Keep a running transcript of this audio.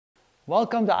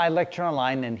Welcome to iLecture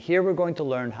Online, and here we're going to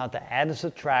learn how to add and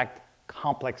subtract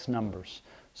complex numbers.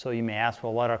 So you may ask,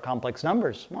 well, what are complex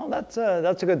numbers? Well, that's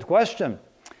a good question.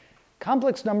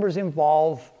 Complex numbers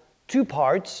involve two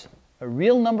parts, a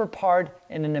real number part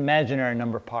and an imaginary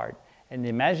number part. And the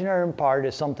imaginary part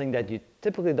is something that you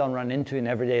typically don't run into in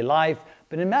everyday life,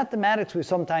 but in mathematics we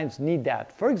sometimes need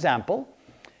that. For example,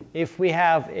 if we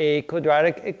have a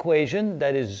quadratic equation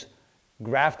that is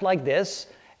graphed like this,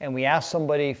 and we ask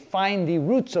somebody, find the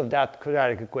roots of that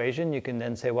quadratic equation, you can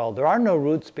then say, well, there are no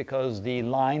roots because the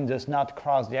line does not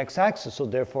cross the x-axis, so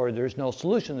therefore there's no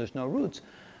solution, there's no roots.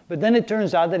 But then it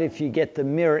turns out that if you get the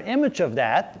mirror image of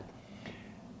that,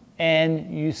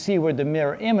 and you see where the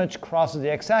mirror image crosses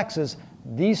the x-axis,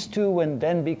 these two would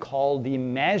then be called the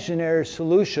imaginary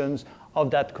solutions of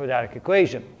that quadratic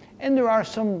equation. And there are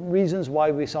some reasons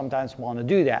why we sometimes want to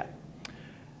do that.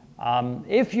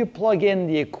 If you plug in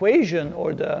the equation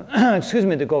or the,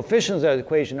 the coefficients of the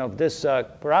equation of this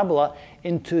parabola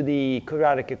into the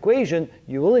quadratic equation,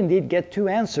 you will indeed get two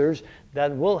answers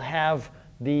that will have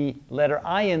the letter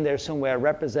I in there somewhere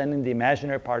representing the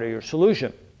imaginary part of your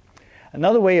solution.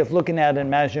 Another way of looking at an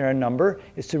imaginary number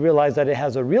is to realize that it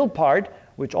has a real part,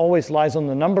 which always lies on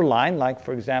the number line, like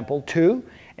for example 2,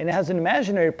 and it has an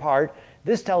imaginary part.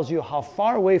 This tells you how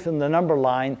far away from the number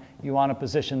line you want to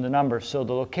position the number. So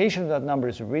the location of that number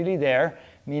is really there,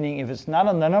 meaning if it's not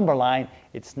on the number line,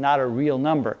 it's not a real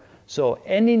number. So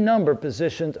any number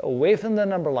positioned away from the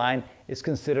number line is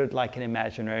considered like an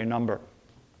imaginary number.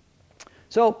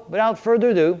 So without further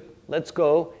ado, let's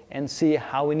go and see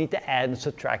how we need to add and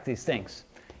subtract these things.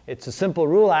 It's a simple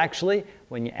rule actually.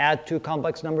 When you add two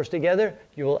complex numbers together,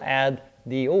 you will add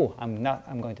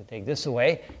I'm going to take this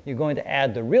away. You're going to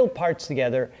add the real parts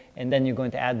together, and then you're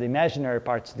going to add the imaginary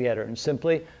parts together. And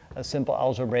simply a simple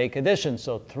algebraic addition.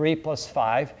 So 3 plus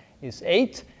 5 is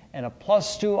 8, and a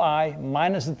plus 2i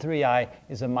minus the 3i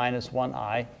is a minus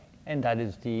 1i, and that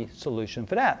is the solution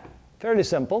for that. Fairly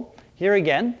simple. Here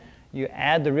again, you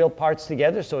add the real parts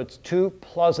together, so it's 2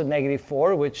 plus a negative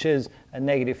 4, which is a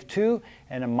negative 2,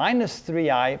 and a minus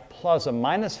 3i plus a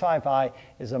minus 5i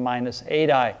is a minus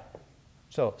 8i.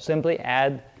 So simply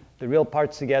add the real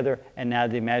parts together and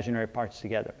add the imaginary parts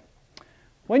together.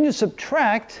 When you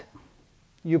subtract,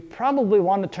 you probably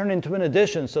want to turn into an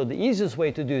addition. So the easiest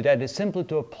way to do that is simply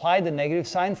to apply the negative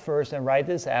sign first and write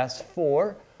this as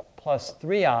 4 plus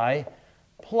 3i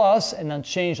plus, and then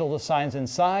change all the signs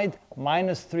inside,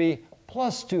 minus 3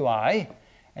 plus 2i.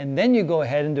 And then you go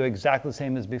ahead and do exactly the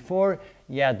same as before.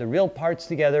 You add the real parts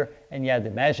together and you add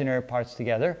the imaginary parts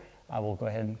together. I will go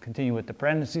ahead and continue with the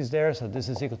parentheses there. So this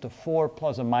is equal to 4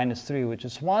 plus a minus 3, which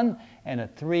is 1, and a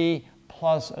 3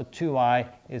 plus a 2i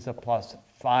is a plus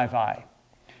 5i.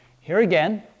 Here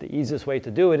again, the easiest way to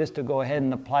do it is to go ahead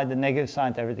and apply the negative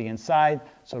sign to everything inside.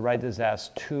 So write this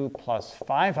as 2 plus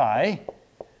 5i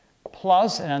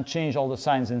plus, and then change all the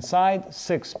signs inside,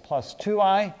 6 plus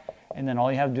 2i, and then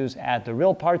all you have to do is add the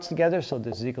real parts together. So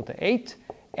this is equal to 8,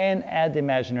 and add the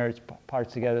imaginary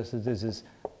parts together. So this is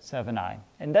 7i.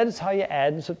 And that is how you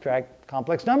add and subtract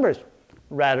complex numbers.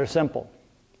 Rather simple.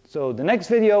 So the next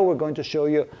video, we're going to show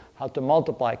you how to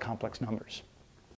multiply complex numbers.